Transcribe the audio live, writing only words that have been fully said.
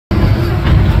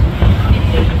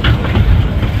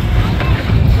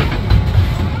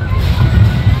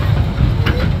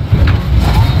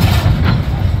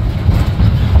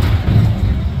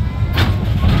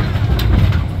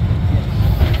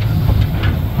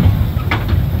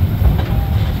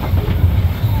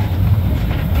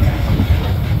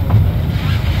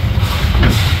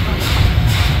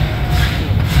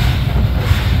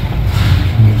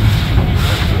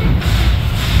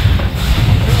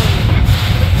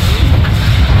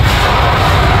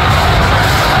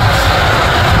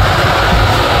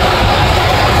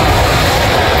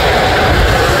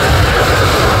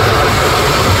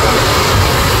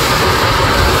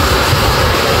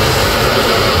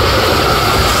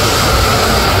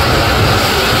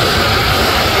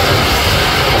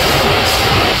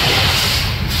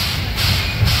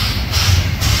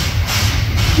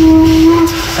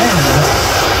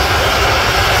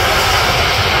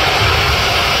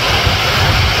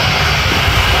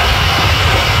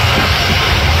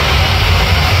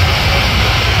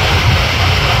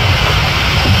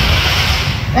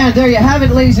And there you have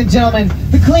it, ladies and gentlemen,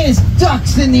 the cleanest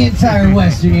ducks in the entire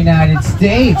western United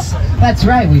States. That's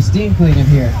right, we steam clean them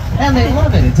here. And they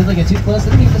love it until they get too close,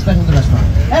 then they keep the special at the restaurant.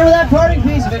 And with that parting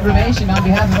piece of information, on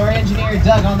behalf of our engineer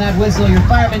Doug on that whistle, your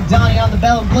fireman Donnie on the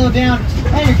bell and blowdown,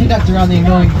 and your conductor on the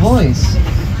annoying voice,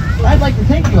 I'd like to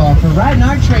thank you all for riding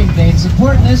our train today and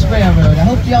supporting this railroad. I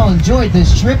hope you all enjoyed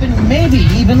this trip and maybe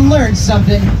even learned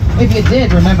something. If you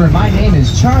did, remember my name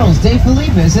is Charles De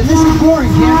Felippes and this is Boring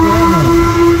Camp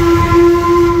Railroad.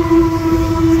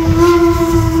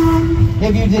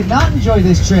 If you did not enjoy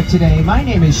this trip today, my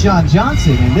name is Sean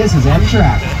Johnson and this is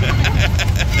M-Track.